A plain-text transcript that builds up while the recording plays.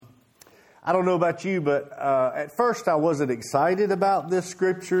I don't know about you, but at first I wasn't excited about this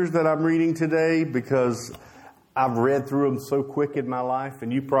scriptures that I'm reading today because I've read through them so quick in my life,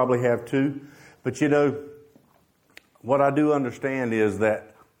 and you probably have too. But you know, what I do understand is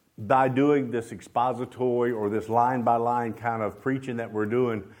that by doing this expository or this line-by-line kind of preaching that we're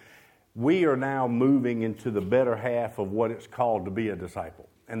doing, we are now moving into the better half of what it's called to be a disciple,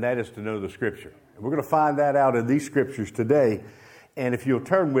 and that is to know the Scripture. And we're going to find that out in these scriptures today. And if you'll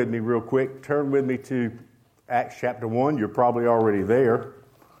turn with me real quick, turn with me to Acts chapter 1. You're probably already there.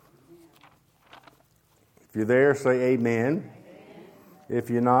 If you're there, say amen. If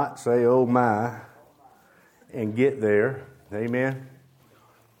you're not, say oh my, and get there. Amen.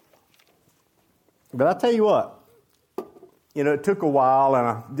 But I'll tell you what, you know, it took a while, and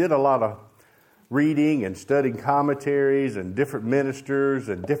I did a lot of reading and studying commentaries and different ministers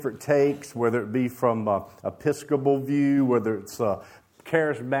and different takes, whether it be from an Episcopal view, whether it's a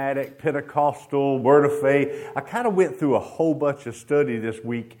charismatic, Pentecostal, Word of Faith. I kind of went through a whole bunch of study this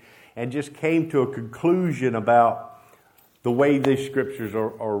week and just came to a conclusion about the way these scriptures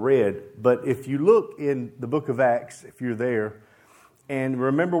are read. But if you look in the book of Acts, if you're there, and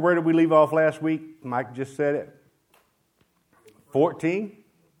remember, where did we leave off last week? Mike just said it. 14.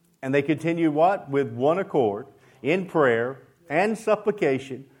 And they continued what? With one accord, in prayer and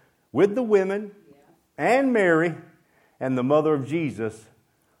supplication, with the women and Mary and the mother of Jesus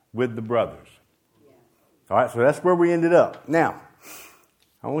with the brothers. All right, so that's where we ended up. Now,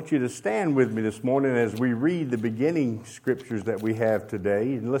 I want you to stand with me this morning as we read the beginning scriptures that we have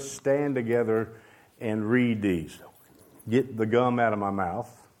today. And let's stand together and read these. Get the gum out of my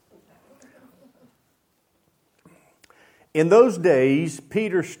mouth. In those days,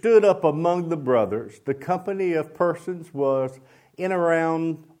 Peter stood up among the brothers. The company of persons was in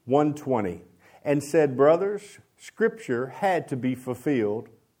around 120, and said, "Brothers, Scripture had to be fulfilled."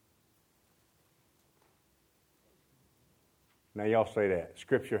 Now y'all say that.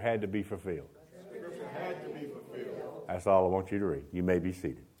 Scripture had to be fulfilled. Scripture had to be fulfilled. That's all I want you to read. You may be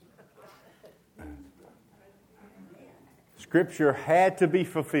seated. Scripture had to be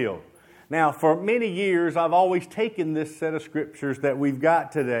fulfilled. Now, for many years, I've always taken this set of scriptures that we've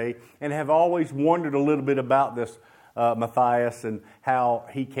got today and have always wondered a little bit about this Matthias and how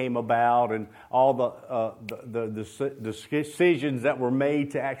he came about and all the decisions that were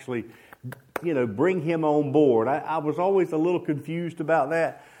made to actually, you know, bring him on board. I was always a little confused about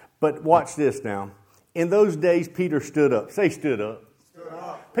that. But watch this now. In those days, Peter stood up. Say stood up.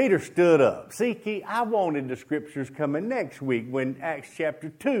 Peter stood up. See, I wanted the scriptures coming next week when Acts chapter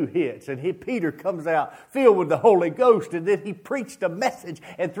 2 hits and Peter comes out filled with the Holy Ghost, and then he preached a message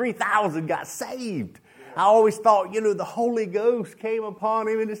and 3,000 got saved. I always thought, you know, the Holy Ghost came upon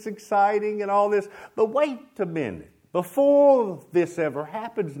him and it's exciting and all this. But wait a minute. Before this ever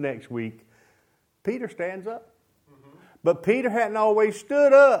happens next week, Peter stands up. Mm-hmm. But Peter hadn't always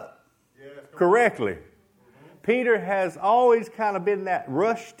stood up correctly. Peter has always kind of been that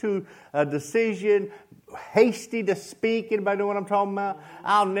rush to a decision, hasty to speak. Anybody know what I'm talking about?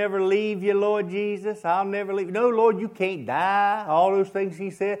 I'll never leave you, Lord Jesus. I'll never leave you. No, Lord, you can't die. All those things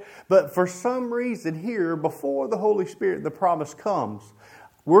he said. But for some reason here, before the Holy Spirit, the promise comes,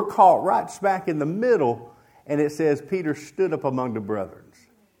 we're caught right smack in the middle, and it says Peter stood up among the brethren.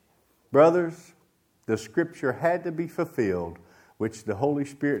 Brothers, the scripture had to be fulfilled, which the Holy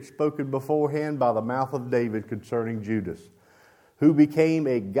Spirit spoken beforehand by the mouth of David concerning Judas, who became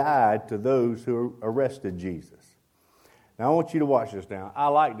a guide to those who arrested Jesus. Now, I want you to watch this now. I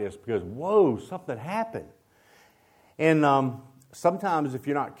like this because, whoa, something happened. And sometimes if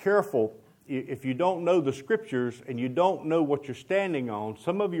you're not careful, if you don't know the scriptures and you don't know what you're standing on,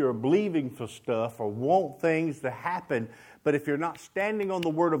 some of you are believing for stuff or want things to happen, but if you're not standing on the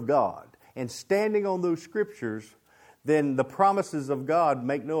Word of God and standing on those scriptures, then the promises of God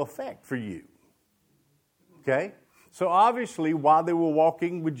make no effect for you. Okay? So obviously, while they were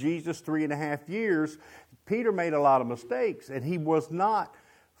walking with Jesus 3.5 years, Peter made a lot of mistakes, and he was not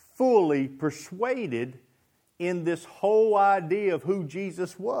fully persuaded in this whole idea of who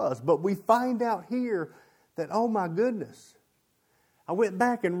Jesus was. But we find out here that, oh my goodness, I went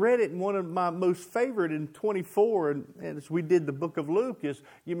back and read it, and one of my most favorite in 24, and as we did the book of Luke, is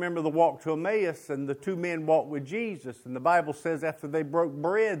you remember the walk to Emmaus, and the two men walked with Jesus, and the Bible says after they broke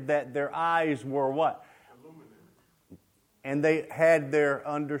bread that their eyes were what? Illuminated. And they had their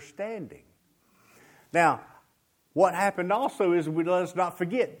understanding. Now, what happened also is, let's not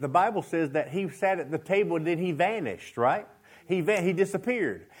forget, the Bible says that he sat at the table and then he vanished, right? He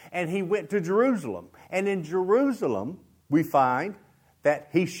disappeared, and he went to Jerusalem. And in Jerusalem, we find that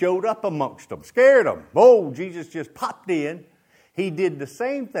he showed up amongst them, scared them. Oh, Jesus just popped in. He did the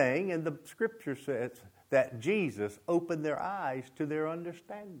same thing, and the Scripture says that Jesus opened their eyes to their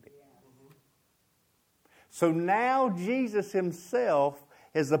understanding. So now Jesus himself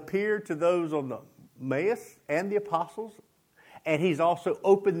has appeared to those on the Emmaus and the apostles, and he's also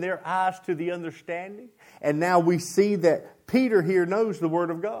opened their eyes to the understanding. And now we see that Peter here knows the Word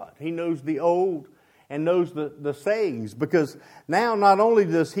of God. He knows the old and knows the sayings, because now not only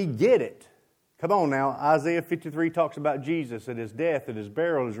does he get it, come on now, Isaiah 53 talks about Jesus and his death and his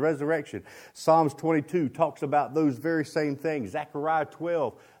burial and his resurrection. Psalms 22 talks about those very same things. Zechariah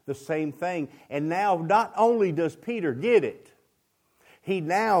 12, the same thing. And now not only does Peter get it, he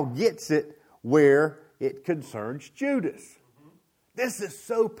now gets it where it concerns Judas. This is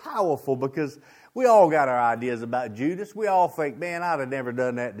so powerful because we all got our ideas about Judas. We all think, man, I'd have never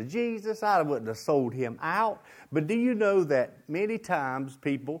done that to Jesus. I wouldn't have sold him out. But do you know that many times,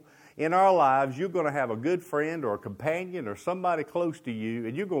 people, in our lives, you're going to have a good friend or a companion or somebody close to you,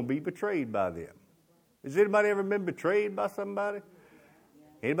 and you're going to be betrayed by them. Has anybody ever been betrayed by somebody?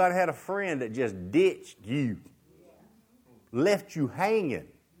 Anybody had a friend that just ditched you, left you hanging,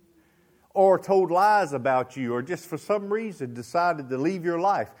 or told lies about you, or just for some reason decided to leave your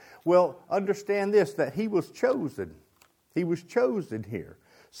life? Well, understand this, that he was chosen. He was chosen here.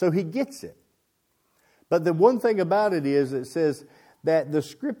 So he gets it. But the one thing about it is, it says that the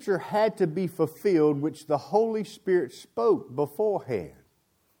Scripture had to be fulfilled, which the Holy Spirit spoke beforehand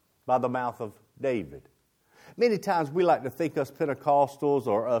by the mouth of David. Many times we like to think us Pentecostals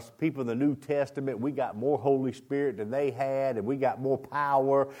or us people in the New Testament, we got more Holy Spirit than they had, and we got more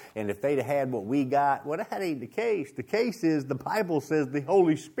power, and if they'd had what we got, well, that ain't the case. The case is the Bible says the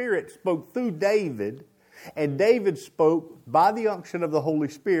Holy Spirit spoke through David, and David spoke by the unction of the Holy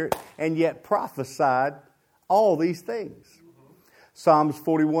Spirit, and yet prophesied all these things. Psalms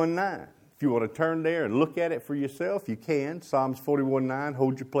 41:9. If you want to turn there and look at it for yourself, you can. Psalms 41:9,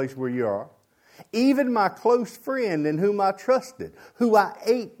 hold your place where you are. Even my close friend in whom I trusted, who I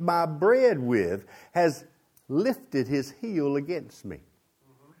ate my bread with, has lifted his heel against me.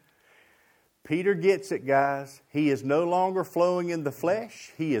 Peter gets it, guys. He is no longer flowing in the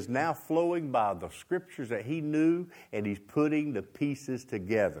flesh. He is now flowing by the Scriptures that he knew, and he's putting the pieces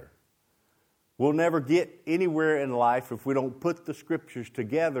together. We'll never get anywhere in life if we don't put the Scriptures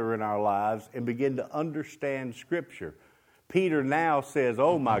together in our lives and begin to understand Scripture. Peter now says,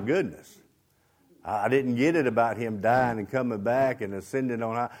 oh my goodness, I didn't get it about him dying and coming back and ascending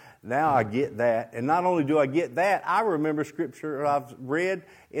on high. Now I get that. And not only do I get that, I remember Scripture I've read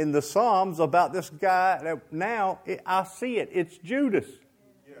in the Psalms about this guy. That now I see it. It's Judas.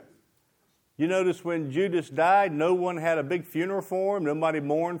 Yes. You notice when Judas died, no one had a big funeral for him. Nobody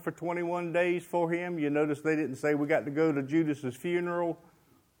mourned for 21 days for him. You notice they didn't say we got to go to Judas's funeral.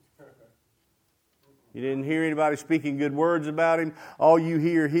 You didn't hear anybody speaking good words about him. All you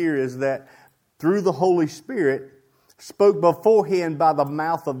hear here is that through the Holy Spirit, spoke beforehand by the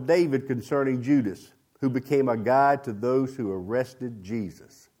mouth of David concerning Judas, who became a guide to those who arrested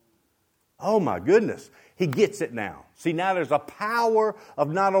Jesus. Oh my goodness, he gets it now. See, now there's a power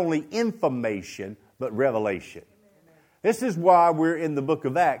of not only information, but revelation. This is why we're in the book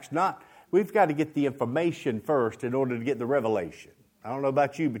of Acts. We've got to get the information first in order to get the revelation. I don't know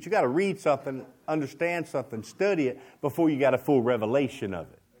about you, but you got to read something, understand something, study it before you got a full revelation of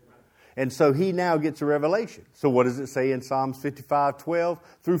it. And so he now gets a revelation. So what does it say in Psalms 55:12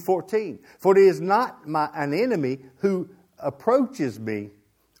 through 14? For it is not an enemy who reproaches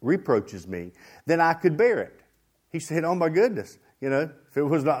me, then I could bear it. He said, oh my goodness, if it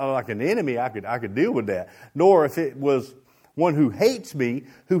was not like an enemy, I could deal with that. Nor if it was one who hates me,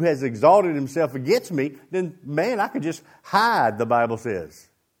 who has exalted himself against me, then man, I could just hide, the Bible says,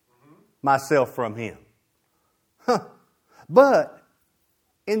 myself from him. But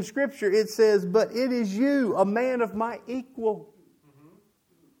in Scripture, it says, but it is you, a man of my equal.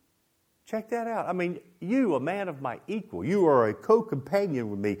 Check that out. I mean, you, a man of my equal. You are a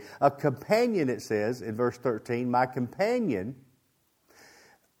co-companion with me. A companion, it says in verse 13, my companion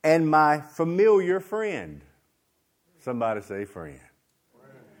and my familiar friend. Somebody say friend.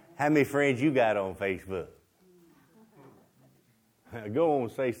 How many friends you got on Facebook? Go on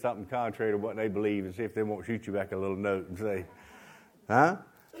and say something contrary to what they believe and see if they won't shoot you back a little note and say, huh?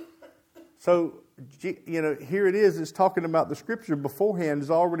 So, here it is. It's talking about the Scripture beforehand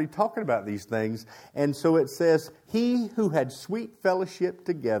is already talking about these things. And so it says, he who had sweet fellowship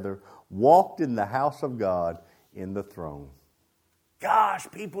together walked in the house of God in the throne. Gosh,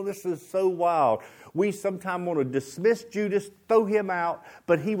 people, this is so wild. We sometimes want to dismiss Judas, throw him out,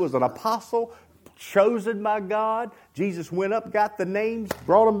 but he was an apostle, chosen by God. Jesus went up, got the names,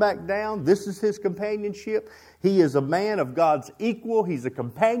 brought them back down. This is his companionship. He is a man of God's equal. He's a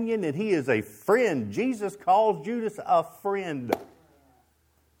companion, and he is a friend. Jesus calls Judas a friend.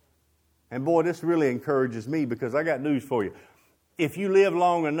 And boy, this really encourages me, because I got news for you. If you live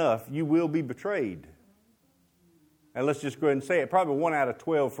long enough, you will be betrayed. And let's just go ahead and say it. Probably 1 out of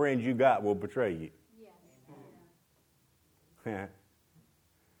 12 friends you got will betray you. Yes.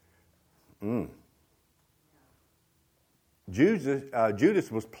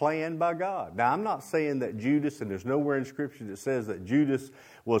 Judas was planned by God. Now, I'm not saying that Judas, and there's nowhere in Scripture that says that Judas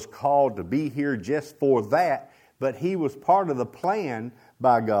was called to be here just for that, but he was part of the plan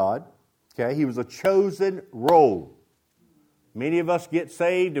by God. Okay, he was a chosen role. Many of us get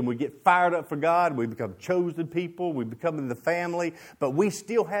saved and we get fired up for God. We become chosen people. We become in the family. But we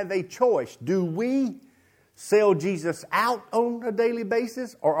still have a choice. Do we sell Jesus out on a daily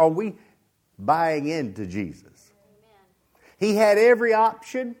basis, or are we buying into Jesus? Amen. He had every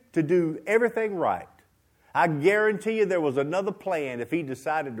option to do everything right. I guarantee you there was another plan. If he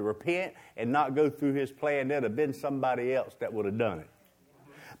decided to repent and not go through his plan, there'd have been somebody else that would have done it.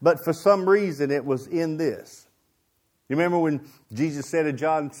 But for some reason, it was in this. You remember when Jesus said in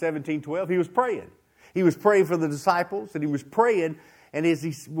John 17:12, he was praying. He was praying for the disciples, and he was praying, and as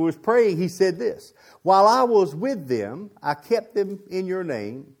he was praying, he said this: "While I was with them, I kept them in your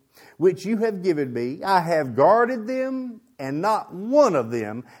name, which you have given me. I have guarded them, and not one of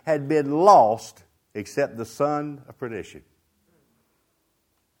them had been lost except the son of perdition."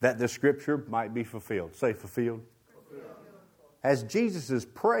 That the scripture might be fulfilled. Say fulfilled. As Jesus is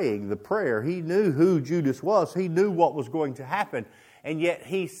praying the prayer, he knew who Judas was. He knew what was going to happen. And yet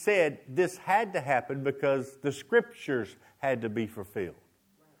he said this had to happen because the scriptures had to be fulfilled.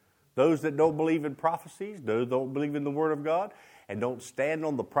 Those that don't believe in prophecies, those that don't believe in the Word of God, and don't stand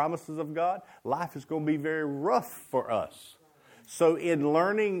on the promises of God, life is going to be very rough for us. So in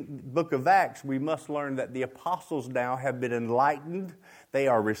learning the book of Acts, we must learn that the apostles now have been enlightened. They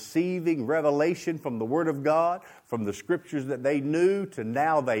are receiving revelation from the Word of God, from the scriptures that they knew to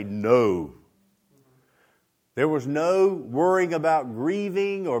now they know. There was no worrying about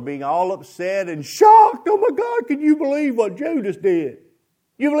grieving or being all upset and shocked. Oh my God, can you believe what Judas did?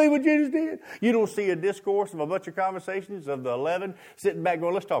 You believe what Judas did? You don't see a discourse of a bunch of conversations of the 11 sitting back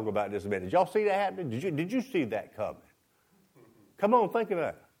going, let's talk about this a minute. Did y'all see that happening? Did you see that coming? Come on, think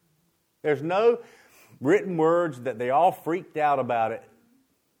about it. There's no written words that they all freaked out about it,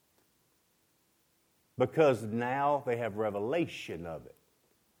 because now they have revelation of it.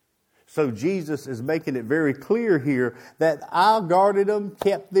 So Jesus is making it very clear here that I guarded them,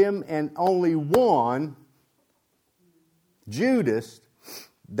 kept them, and only one, Judas,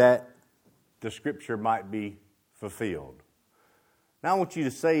 that the scripture might be fulfilled. Now I want you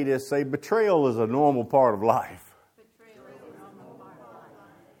to say this, say betrayal is a normal part of life.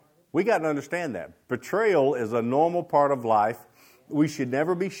 We got to understand that. Betrayal is a normal part of life. We should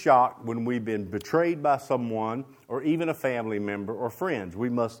never be shocked when we've been betrayed by someone or even a family member or friends. We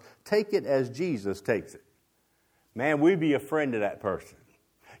must take it as Jesus takes it. Man, we be a friend to that person.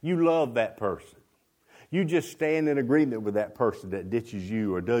 You love that person. You just stand in agreement with that person that ditches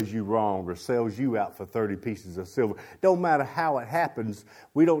you or does you wrong or sells you out for 30 pieces of silver. Don't matter how it happens,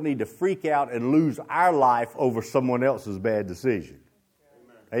 we don't need to freak out and lose our life over someone else's bad decision.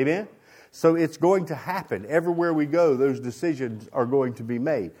 Amen? So it's going to happen. Everywhere we go, those decisions are going to be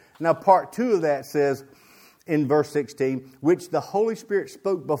made. Now, part 2 of that says in verse 16, which the Holy Spirit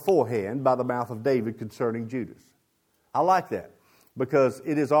spoke beforehand by the mouth of David concerning Judas. I like that because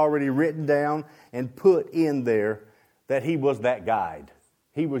it is already written down and put in there that he was that guide.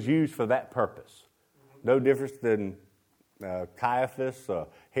 He was used for that purpose. No difference than Caiaphas,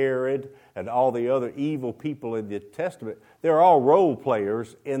 Herod, and all the other evil people in the Testament. They're all role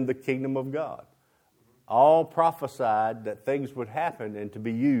players in the kingdom of God. All prophesied that things would happen and to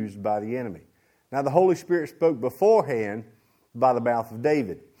be used by the enemy. Now the Holy Spirit spoke beforehand by the mouth of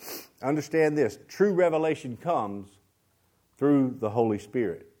David. Understand this, true revelation comes through the Holy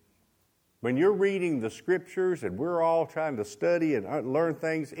Spirit. When you're reading the scriptures and we're all trying to study and learn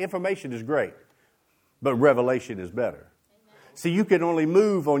things, information is great, but revelation is better. See, you can only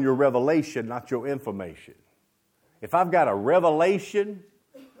move on your revelation, not your information. If I've got a revelation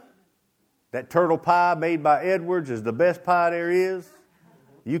that turtle pie made by Edwards is the best pie there is,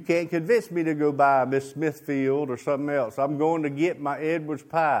 you can't convince me to go buy Miss Smithfield or something else. I'm going to get my Edwards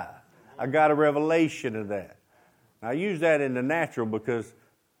pie. I got a revelation of that. Now, I use that in the natural because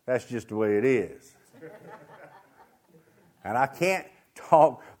that's just the way it is. And I can't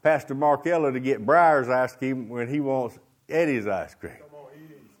talk Pastor Mark Eller to get Breyer's ice cream when he wants Eddie's ice cream.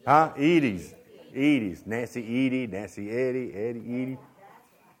 Huh? Edie's. Edie's. Nancy Edie, Nancy Eddie, Eddie Edie.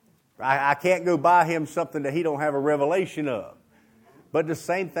 I can't go buy him something that he don't have a revelation of. But the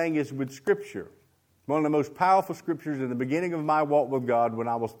same thing is with Scripture. One of the most powerful scriptures in the beginning of my walk with God when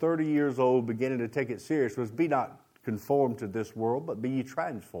I was 30 years old, beginning to take it serious, was be not conformed to this world, but be ye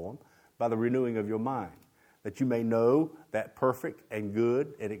transformed by the renewing of your mind, that you may know that perfect and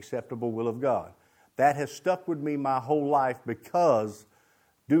good and acceptable will of God. That has stuck with me my whole life because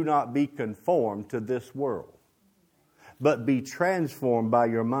do not be conformed to this world, but be transformed by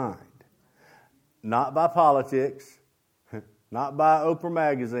your mind. Not by politics, not by Oprah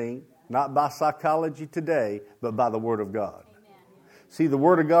Magazine, not by Psychology Today, but by the Word of God. Amen. See, the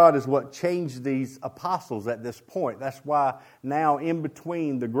Word of God is what changed these apostles at this point. That's why now in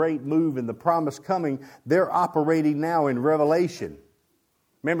between the great move and the promise coming, they're operating now in revelation.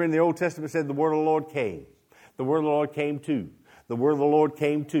 Remember in the Old Testament it said the Word of the Lord came. The Word of the Lord came to. The Word of the Lord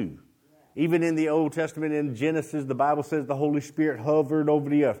came to. Even in the Old Testament, in Genesis, the Bible says the Holy Spirit hovered over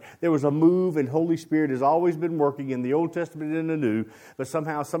the earth. There was a move, and Holy Spirit has always been working in the Old Testament and the New. But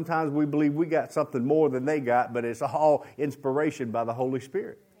somehow, sometimes we believe we got something more than they got, but it's all inspiration by the Holy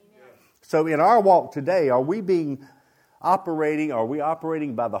Spirit. Amen. So in our walk today, are we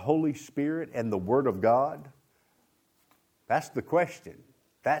operating by the Holy Spirit and the Word of God? That's the question.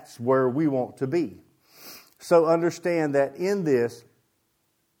 That's where we want to be. So understand that in this,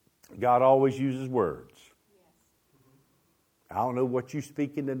 God always uses words. I don't know what you're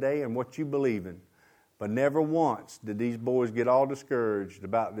speaking today and what you believe in, but never once did these boys get all discouraged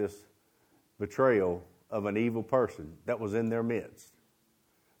about this betrayal of an evil person that was in their midst.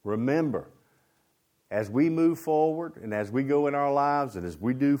 Remember, as we move forward and as we go in our lives and as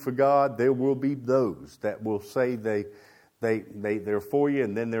we do for God, there will be those that will say they're for you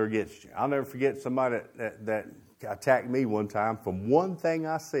and then they're against you. I'll never forget somebody that attacked me one time from one thing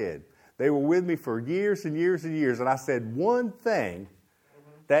I said. They were with me for years and years and years, and I said one thing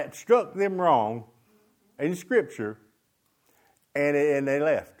that struck them wrong in Scripture, and they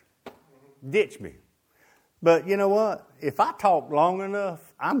left. Ditched me. But you know what? If I talk long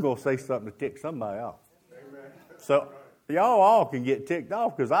enough, I'm going to say something to tick somebody off. Amen. So y'all all can get ticked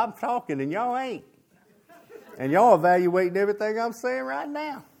off because I'm talking and y'all ain't. And y'all evaluating everything I'm saying right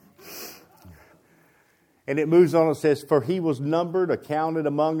now. And it moves on and says, for he was numbered, accounted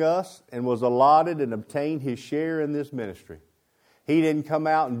among us, and was allotted and obtained his share in this ministry. He didn't come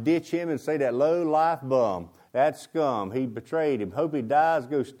out and ditch him and say that low-life bum, that scum, he betrayed him, hope he dies,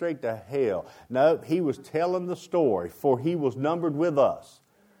 go straight to hell. No, he was telling the story, for he was numbered with us.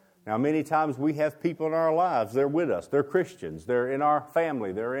 Now, many times we have people in our lives, they're with us, they're Christians, they're in our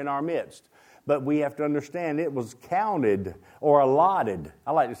family, they're in our midst. But we have to understand it was counted or allotted.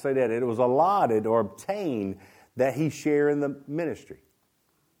 I like to say that. It was allotted or obtained that he share in the ministry.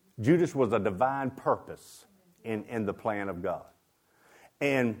 Judas was a divine purpose in the plan of God.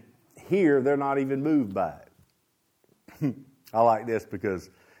 And here they're not even moved by it. I like this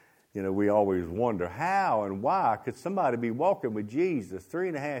because, we always wonder how and why could somebody be walking with Jesus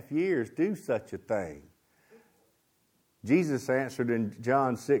 3.5 years do such a thing? Jesus answered in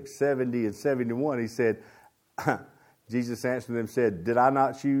John 6:70 and 71, he said, Jesus answered them and said, did I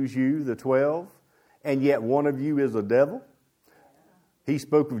not choose you, the 12, and yet one of you is a devil? He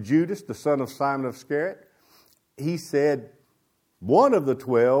spoke of Judas, the son of Simon of Iscariot. He said one of the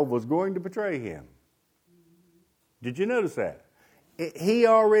 12 was going to betray him. Did you notice that? He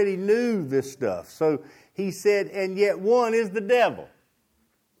already knew this stuff. So he said, and yet one is the devil.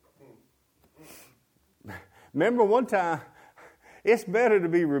 Remember one time, it's better to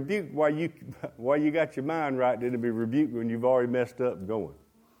be rebuked while you got your mind right than to be rebuked when you've already messed up and going.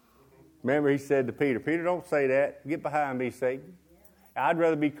 Remember he said to Peter, Peter, don't say that. Get behind me, Satan. I'd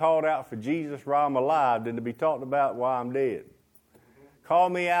rather be called out for Jesus while I'm alive than to be talked about while I'm dead. Call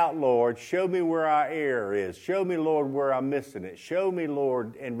me out, Lord. Show me where our error is. Show me, Lord, where I'm missing it. Show me,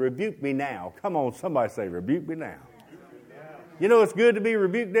 Lord, and rebuke me now. Come on, somebody say, rebuke me now. You know it's good to be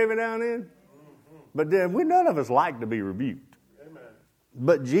rebuked every now and then? But then none of us like to be rebuked. Amen.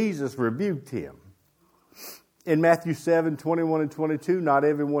 But Jesus rebuked him. In Matthew 7:21 and 22, not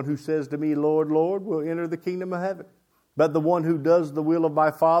everyone who says to me, Lord, Lord, will enter the kingdom of heaven, but the one who does the will of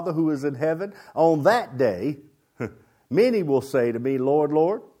my Father who is in heaven. On that day, many will say to me, Lord,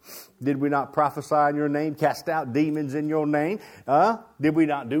 Lord, did we not prophesy in your name, cast out demons in your name? Did we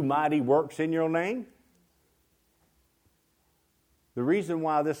not do mighty works in your name? The reason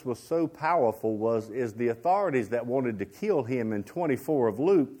why this was so powerful is the authorities that wanted to kill him in 24 of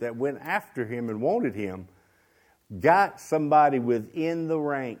Luke, that went after him and wanted him, got somebody within the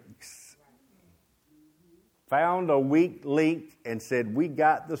ranks, found a weak link and said, we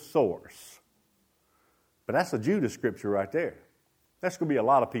got the source. But that's a Judas scripture right there. That's going to be a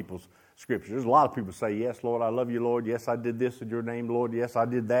lot of people's scriptures. There's a lot of people say, yes, Lord, I love you, Lord. Yes, I did this in your name, Lord. Yes, I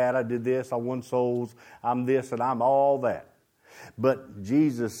did that. I did this. I won souls. I'm this and I'm all that. But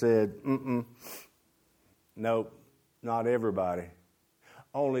Jesus said, no, not everybody.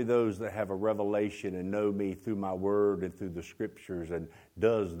 Only those that have a revelation and know me through my word and through the scriptures and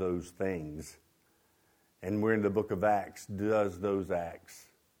does those things. And we're in the book of Acts, does those acts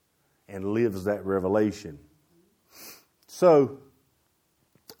and lives that revelation. So,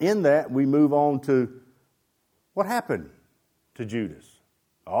 in that, we move on to what happened to Judas.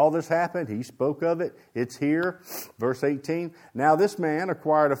 All this happened. He spoke of it. It's here. Verse 18. Now this man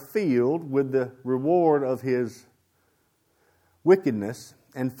acquired a field with the reward of his wickedness,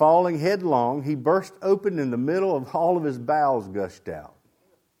 and falling headlong, he burst open in the middle, of all of his bowels gushed out.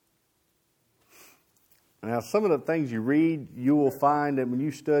 Now, some of the things you read, you will find that when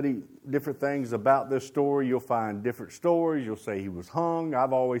you study different things about this story, you'll find different stories. You'll say he was hung.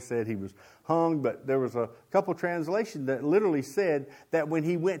 I've always said he was hung, but there was a couple translations that literally said that when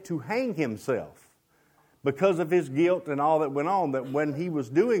he went to hang himself, because of his guilt and all that went on, that when he was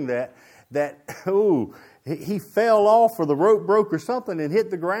doing that he fell off or the rope broke or something and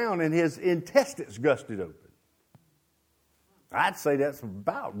hit the ground and his intestines gusted open. I'd say that's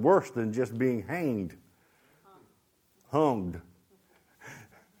about worse than just being hanged. Hunged.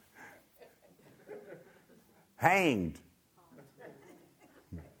 Hanged.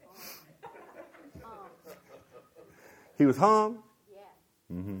 He was hung.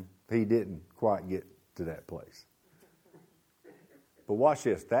 He didn't quite get to that place. But watch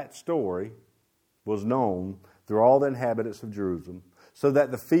this. That story was known through all the inhabitants of Jerusalem, so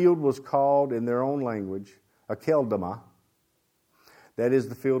that the field was called in their own language Akeldama. That is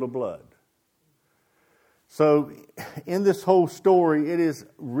the field of blood. So in this whole story, it is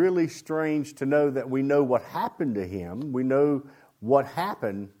really strange to know that we know what happened to him. We know what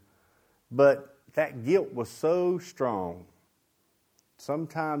happened, but that guilt was so strong.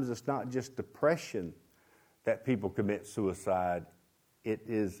 Sometimes it's not just depression that people commit suicide. It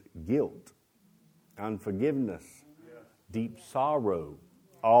is guilt, unforgiveness, deep sorrow,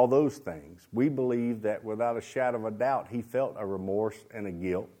 all those things. We believe that without a shadow of a doubt, he felt a remorse and a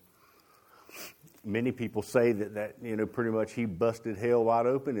guilt. Many people say that pretty much he busted hell wide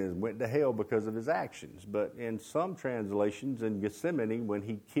open and went to hell because of his actions. But in some translations, in Gethsemane, when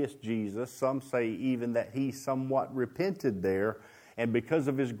he kissed Jesus, some say even that he somewhat repented there. And because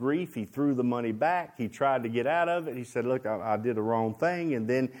of his grief, he threw the money back. He tried to get out of it. He said, look, I did the wrong thing. And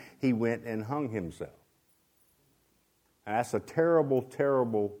then he went and hung himself. And that's a terrible,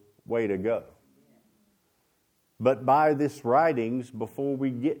 terrible way to go. But by this writings, before we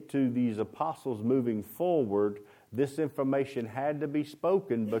get to these apostles moving forward, this information had to be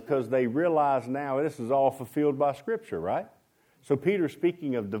spoken because they realize now this is all fulfilled by Scripture, right? So Peter's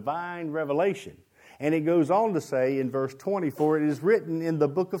speaking of divine revelation. And it goes on to say in verse 24, it is written in the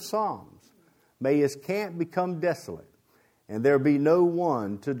book of Psalms, may his camp become desolate, and there be no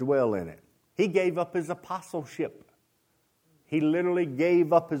one to dwell in it. He gave up his apostleship. He literally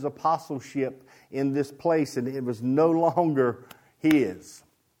gave up his apostleship in this place, and it was no longer his.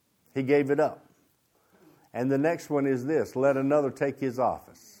 He gave it up. And the next one is this, let another take his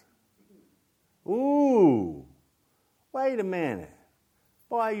office. Ooh, wait a minute.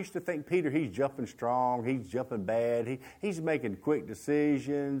 Boy, I used to think Peter, he's jumping strong, he's jumping bad, he's making quick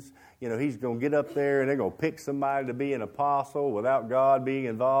decisions. He's going to get up there and they're going to pick somebody to be an apostle without God being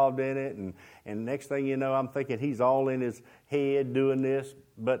involved in it. And next thing you know, I'm thinking he's all in his head doing this.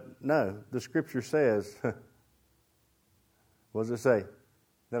 But no, the Scripture says, what does it say?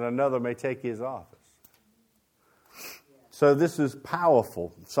 That another may take his office. So this is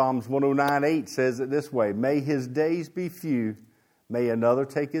powerful. Psalms 109:8 says it this way, may his days be few, may another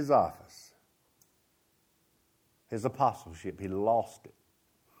take his office. His apostleship, he lost it.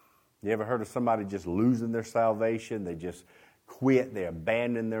 You ever heard of somebody just losing their salvation? They just quit, they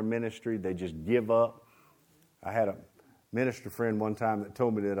abandon their ministry, they just give up. I had a minister friend one time that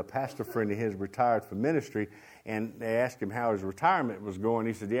told me that a pastor friend of his retired from ministry, and they asked him how his retirement was going.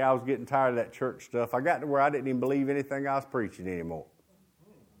 He said, yeah, I was getting tired of that church stuff. I got to where I didn't even believe anything I was preaching anymore.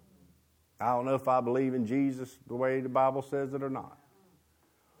 I don't know if I believe in Jesus the way the Bible says it or not.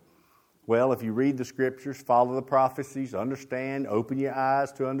 Well, if you read the Scriptures, follow the prophecies, understand, open your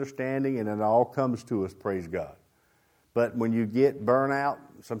eyes to understanding, and it all comes to us, praise God. But when you get burnout,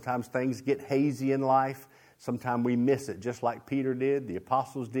 sometimes things get hazy in life. Sometimes we miss it, just like Peter did, the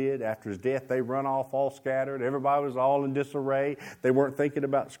apostles did. After his death, they run off all scattered. Everybody was all in disarray. They weren't thinking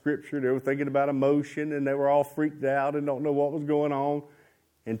about Scripture. They were thinking about emotion, and they were all freaked out and don't know what was going on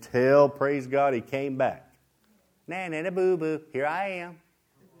until, praise God, he came back. Na boo boo, here I am.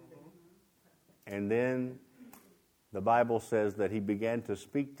 And then the Bible says that he began to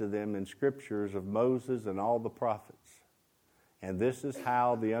speak to them in scriptures of Moses and all the prophets. And this is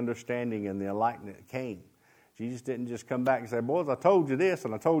how the understanding and the enlightenment came. Jesus didn't just come back and say, boys, I told you this,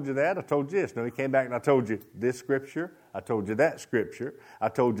 and I told you that, I told you this. No, he came back and I told you this scripture, I told you that scripture, I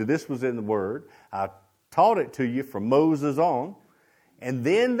told you this was in the Word, I taught it to you from Moses on, and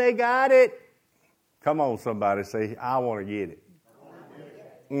then they got it. Come on, somebody, say, I want to get it.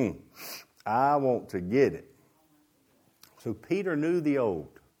 I want to get it. So Peter knew the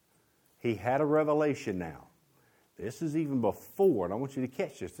old. He had a revelation now. This is even before, and I want you to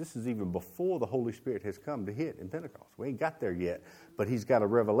catch this is even before the Holy Spirit has come to hit in Pentecost. We ain't got there yet, but he's got a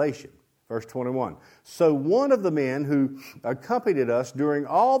revelation. Verse 21. So one of the men who accompanied us during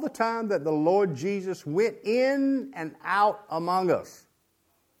all the time that the Lord Jesus went in and out among us.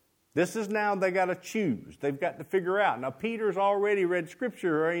 This is now they got to choose. They've got to figure out. Now, Peter's already read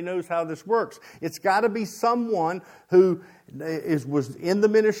Scripture, or he knows how this works. It's got to be someone who was in the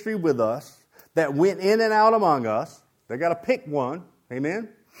ministry with us, that went in and out among us. They got to pick one. Amen?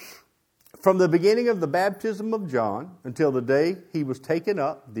 From the beginning of the baptism of John until the day he was taken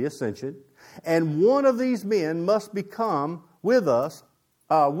up, the ascension. And one of these men must become with us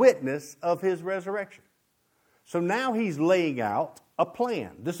a witness of his resurrection. So now he's laying out a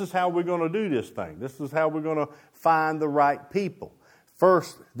plan. This is how we're going to do this thing. This is how we're going to find the right people.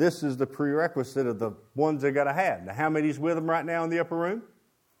 First, this is the prerequisite of the ones they got to have. Now, how many's with them right now in the upper room?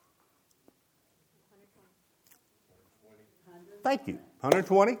 Thank you.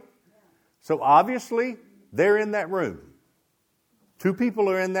 120. So obviously, they're in that room. 2 people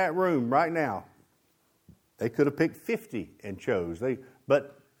are in that room right now. They could have picked 50 and chose.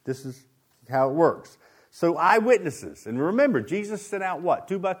 But this is how it works. So eyewitnesses. And remember, Jesus sent out what?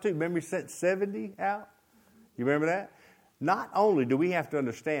 2 by 2. Remember he sent 70 out? You remember that? Not only do we have to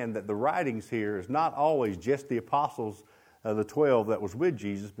understand that the writings here is not always just the apostles, the 12 that was with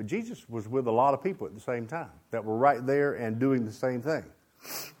Jesus, but Jesus was with a lot of people at the same time that were right there and doing the same thing.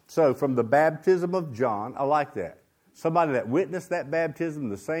 So from the baptism of John, I like that. Somebody that witnessed that baptism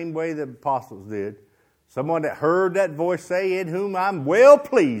the same way that the apostles did. Someone that heard that voice say, in whom I'm well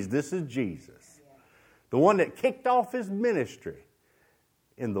pleased, this is Jesus. The one that kicked off his ministry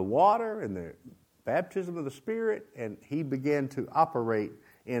in the water and the baptism of the Spirit, and he began to operate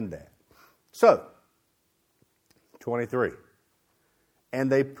in that. So, 23.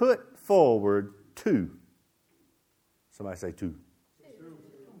 And they put forward 2. Somebody say 2.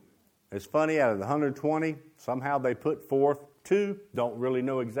 It's funny, out of the 120, somehow they put forth 2. Don't really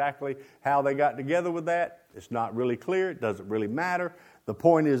know exactly how they got together with that. It's not really clear. It doesn't really matter. The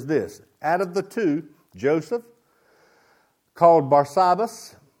point is this. Out of the 2, Joseph, called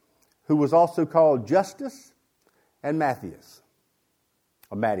Barsabbas, who was also called Justus, and Matthias.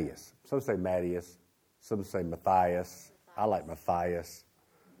 Or Matthias. Some say Matthias. Some say Matthias. I like Matthias.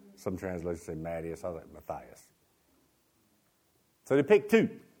 Some translations say Matthias. I like Matthias. So they picked 2.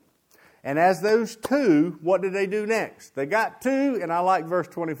 And as those 2, what did they do next? They got 2, and I like verse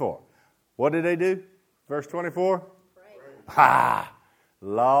 24. What did they do? Verse 24? Pray. Ha!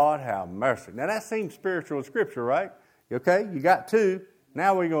 Lord have mercy. Now that seems spiritual in Scripture, right? Okay, you got 2.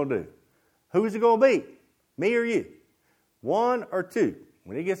 Now what are you going to do? Who's it going to be? Me or you? 1 or 2?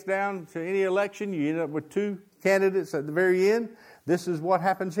 When it gets down to any election, you end up with 2 candidates at the very end. This is what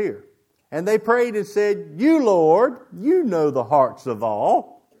happens here. And they prayed and said, You, Lord, you know the hearts of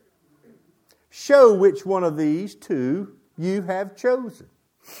all. Show which one of these 2 you have chosen.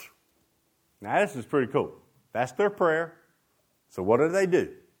 Now, this is pretty cool. That's their prayer. So what do?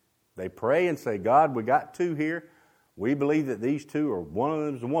 They pray and say, God, we got 2 here. We believe that these 2 are one of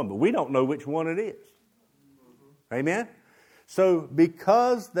them is the one, but we don't know which one it is. Amen? So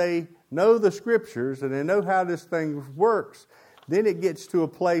because they know the Scriptures and they know how this thing works, then it gets to a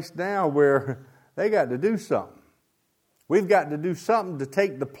place now where they got to do something. We've got to do something to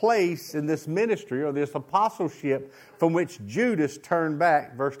take the place in this ministry or this apostleship from which Judas turned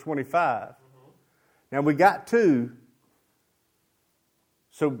back, verse 25. Now we got 2.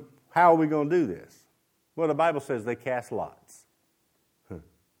 So how are we going to do this? Well, the Bible says they cast lots.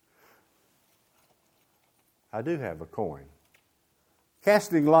 I do have a coin.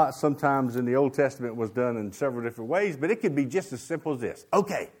 Casting lots sometimes in the Old Testament was done in several different ways, but it could be just as simple as this.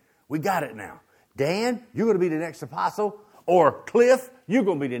 Okay, we got it now. Dan, you're going to be the next apostle, or Cliff, you're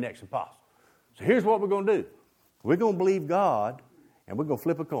going to be the next apostle. So here's what we're going to do. We're going to believe God, and we're going to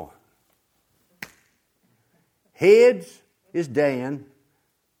flip a coin. Heads is Dan,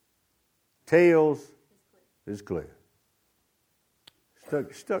 tails is Cliff.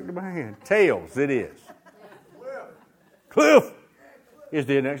 Stuck to my hand. Tails it is. Cliff is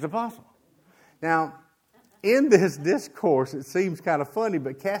the next apostle. Now, in this discourse, it seems kind of funny,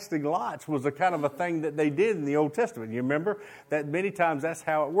 but casting lots was a kind of a thing that they did in the Old Testament. You remember that many times that's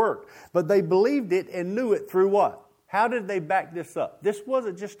how it worked. But they believed it and knew it through what? How did they back this up? This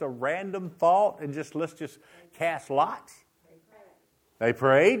wasn't just a random thought and let's just cast lots. They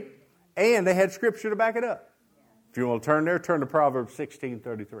prayed, and they had Scripture to back it up. If you want to turn there, turn to Proverbs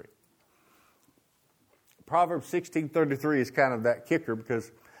 16:33. Proverbs 16:33 is kind of that kicker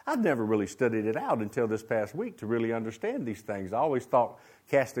because I've never really studied it out until this past week to really understand these things. I always thought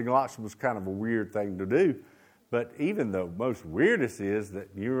casting lots was kind of a weird thing to do. But even the most weirdest is that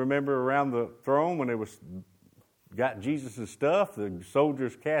you remember around the throne when it got Jesus' stuff, the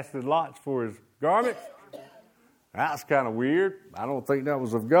soldiers casted lots for his garments. That's kind of weird. I don't think that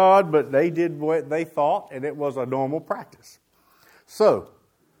was of God, but they did what they thought, and it was a normal practice. So,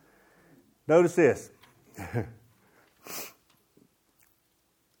 notice this.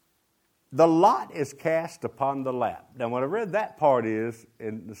 The lot is cast upon the lap. Now, when I read that part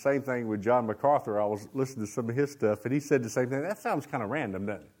and the same thing with John MacArthur, I was listening to some of his stuff, and he said the same thing. That sounds kind of random,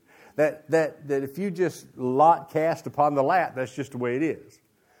 doesn't it? That if you just lot cast upon the lap, that's just the way it is.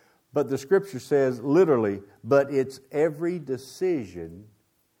 But the Scripture says literally, but it's every decision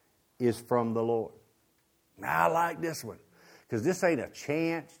is from the Lord. Now, I like this one because this ain't a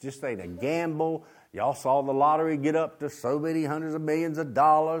chance, this ain't a gamble. Y'all saw the lottery get up to so many hundreds of millions of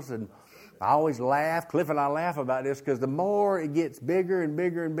dollars, and I always laugh. Cliff and I laugh about this because the more it gets bigger and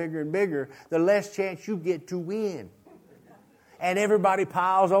bigger and bigger and bigger, the less chance you get to win. And everybody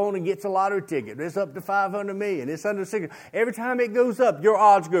piles on and gets a lottery ticket. It's up to $500 million. It's under $600. Every time it goes up, your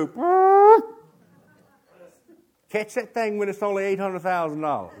odds go. Catch that thing when it's only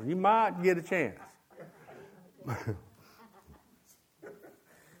 $800,000. You might get a chance.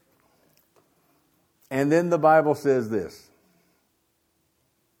 And then the Bible says this.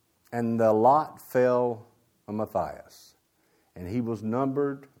 And the lot fell on Matthias, and he was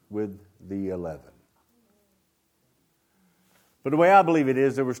numbered with the 11. But the way I believe it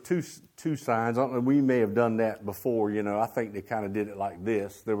is, there was two signs. I don't know, we may have done that before. I think they kind of did it like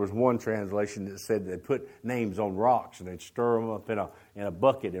this. There was one translation that said they put names on rocks and they'd stir them up in a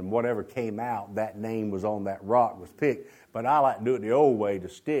bucket, and whatever came out, that name was on that rock was picked. But I like to do it the old way, to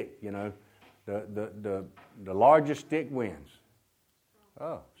stick. The largest stick wins.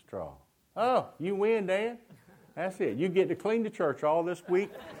 Oh, straw. Oh, you win, Dan. That's it. You get to clean the church all this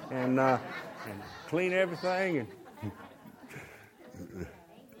week and clean everything and.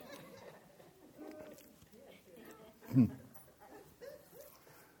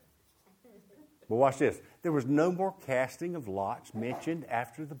 But watch this. There was no more casting of lots mentioned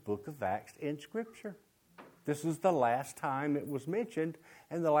after the book of Acts in Scripture. This is the last time it was mentioned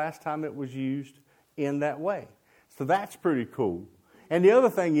and the last time it was used in that way. So that's pretty cool. And the other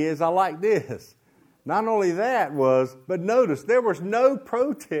thing is, I like this. Not only that but notice, there was no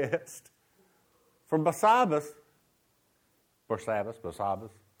protest from Barsabbas,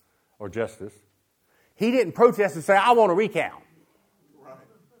 or Justus. He didn't protest and say, I want a recount. Right.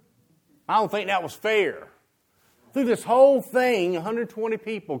 I don't think that was fair. Through this whole thing, 120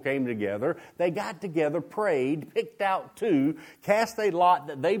 people came together. They got together, prayed, picked out two, cast a lot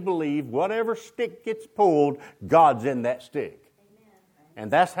that they believe whatever stick gets pulled, God's in that stick. Amen.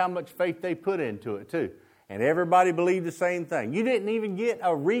 And that's how much faith they put into it too. And everybody believed the same thing. You didn't even get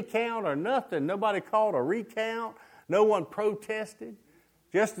a recount or nothing. Nobody called a recount. No one protested.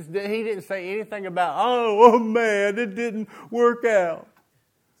 Justus, he didn't say anything about, oh man, it didn't work out.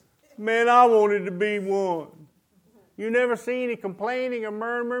 Man, I wanted to be one. You never see any complaining or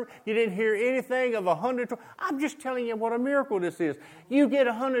murmuring. You didn't hear anything of 120. I'm just telling you what a miracle this is. You get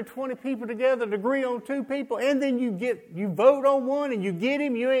 120 people together to agree on two people, and then you vote on one and you get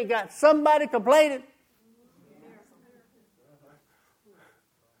him. You ain't got somebody complaining.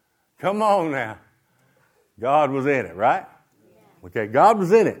 Come on now. God was in it, right? Okay, God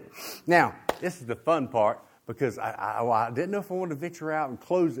was in it. Now, this is the fun part because I didn't know if I wanted to venture out and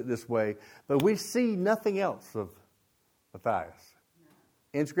close it this way, but we see nothing else of Matthias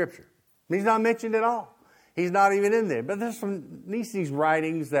in Scripture. He's not mentioned at all. He's not even in there. But there's some Nisi's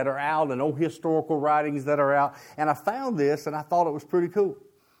writings that are out and old historical writings that are out, and I found this and I thought it was pretty cool.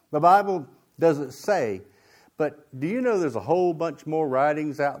 The Bible doesn't say, but do you know there's a whole bunch more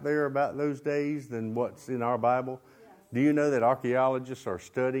writings out there about those days than what's in our Bible? Do you know that archaeologists are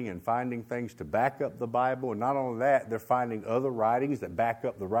studying and finding things to back up the Bible? And not only that, they're finding other writings that back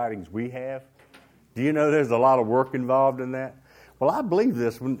up the writings we have. Do you know there's a lot of work involved in that? Well, I believe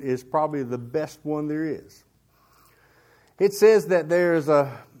this one is probably the best one there is. It says that there's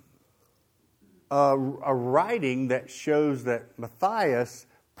a writing that shows that Matthias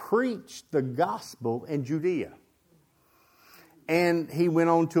preached the gospel in Judea. And he went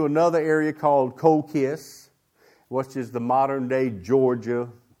on to another area called Colchis, which is the modern day Georgia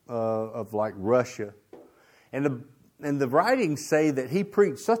of like Russia. And the writings say that he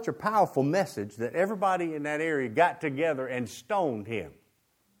preached such a powerful message that everybody in that area got together and stoned him.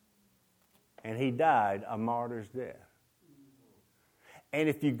 And he died a martyr's death. And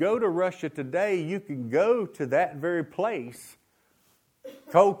if you go to Russia today, you can go to that very place,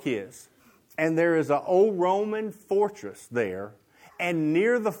 Colchis, and there is an old Roman fortress there. And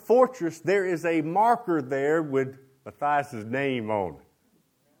near the fortress, there is a marker there with Matthias' name on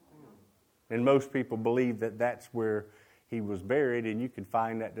it. And most people believe that that's where he was buried, and you can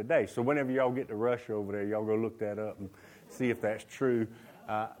find that today. So whenever y'all get to Russia over there, y'all go look that up and see if that's true.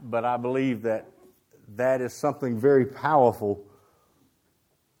 But I believe that that is something very powerful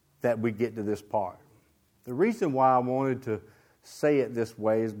that we get to this part. The reason why I wanted to say it this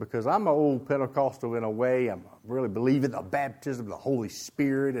way is because I'm an old Pentecostal in a way. I really believe in the baptism of the Holy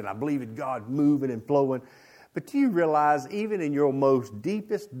Spirit, and I believe in God moving and flowing. But do you realize even in your most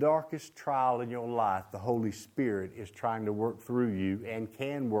deepest, darkest trial in your life, the Holy Spirit is trying to work through you and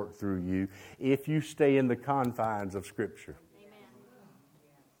can work through you if you stay in the confines of Scripture. Amen.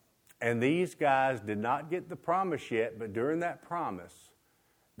 And these guys did not get the promise yet, but during that promise,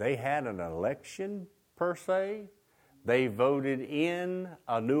 they had an election per se. They voted in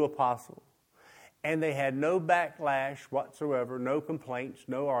a new apostle. And they had no backlash whatsoever, no complaints,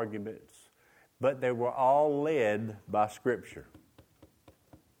 no arguments. But they were all led by Scripture.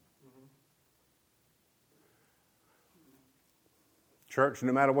 Church,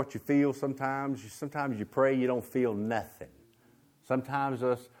 no matter what you feel sometimes you pray, you don't feel nothing. Sometimes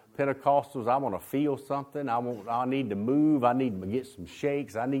us Pentecostals, I want to feel something. I need to move. I need to get some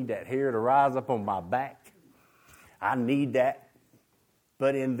shakes. I need that hair to rise up on my back. I need that.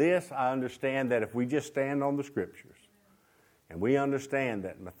 But in this, I understand that if we just stand on the Scriptures, and we understand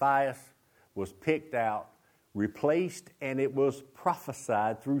that Matthias was picked out, replaced, and it was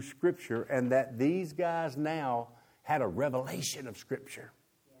prophesied through Scripture, and that these guys now had a revelation of Scripture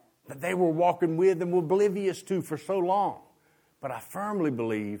that they were walking with and were oblivious to for so long. But I firmly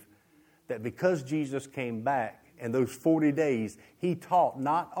believe that because Jesus came back in those 40 days, he taught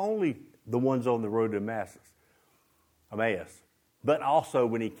not only the ones on the road to Emmaus, but also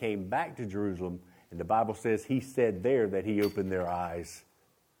when he came back to Jerusalem, and the Bible says he said there that he opened their eyes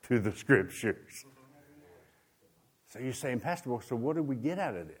to the Scriptures. So you're saying, Pastor, well, so what do we get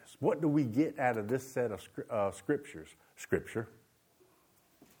out of this? What do we get out of this set of Scriptures? Scripture.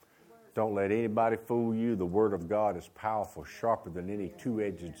 Don't let anybody fool you. The Word of God is powerful, sharper than any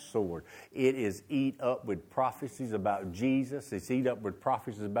two-edged sword. It is eat up with prophecies about Jesus. It's eat up with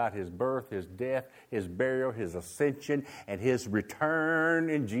prophecies about His birth, His death, His burial, His ascension, and His return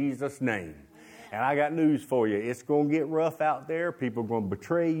in Jesus' name. And I got news for you. It's going to get rough out there. People are going to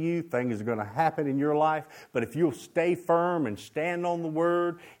betray you. Things are going to happen in your life. But if you'll stay firm and stand on the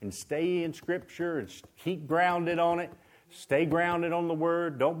Word and stay in Scripture and keep grounded on it, stay grounded on the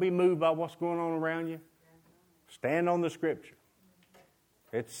Word. Don't be moved by what's going on around you. Stand on the Scripture.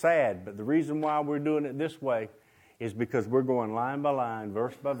 It's sad, but the reason why we're doing it this way is because we're going line by line,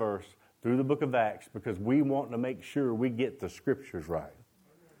 verse by verse, through the book of Acts, because we want to make sure we get the Scriptures right.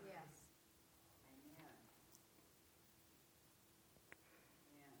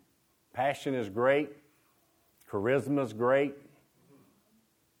 Passion is great. Charisma is great.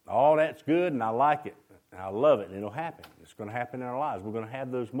 All that's good, and I like it. And I love it, and it'll happen. It's going to happen in our lives. We're going to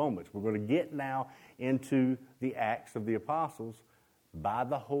have those moments. We're going to get now into the Acts of the Apostles by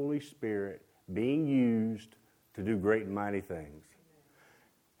the Holy Spirit being used to do great and mighty things.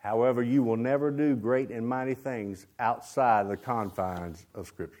 However, you will never do great and mighty things outside the confines of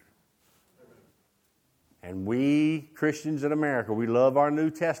Scripture. And we, Christians in America, we love our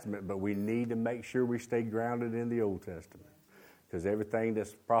New Testament, but we need to make sure we stay grounded in the Old Testament. Because everything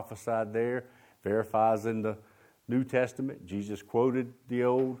that's prophesied there verifies in the New Testament. Jesus quoted the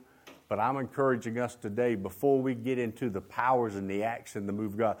Old. But I'm encouraging us today, before we get into the powers and the acts and the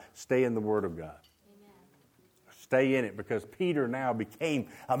move of God, stay in the Word of God. Amen. Stay in it, because Peter now became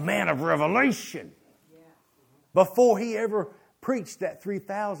a man of revelation. Yeah. Before he ever preached that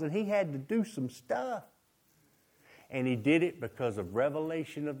 3,000, he had to do some stuff. And he did it because of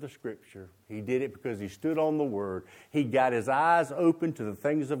revelation of the Scripture. He did it because he stood on the Word. He got his eyes open to the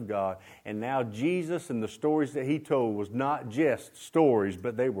things of God. And now Jesus and the stories that he told was not just stories,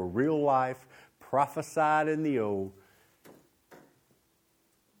 but they were real life, prophesied in the Old.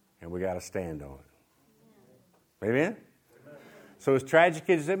 And we got to stand on it. Amen? So as tragic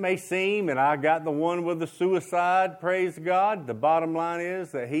as it may seem, and I got the one with the suicide, praise God, the bottom line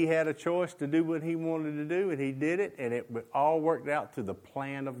is that he had a choice to do what he wanted to do, and he did it, and it all worked out to the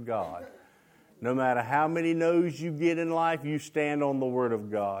plan of God. No matter how many no's you get in life, you stand on the Word of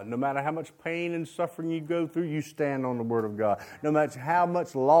God. No matter how much pain and suffering you go through, you stand on the Word of God. No matter how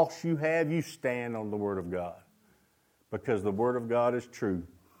much loss you have, you stand on the Word of God. Because the Word of God is true,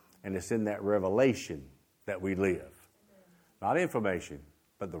 and it's in that revelation that we live. Not information,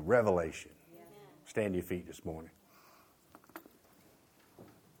 but the revelation. Stand to your feet this morning.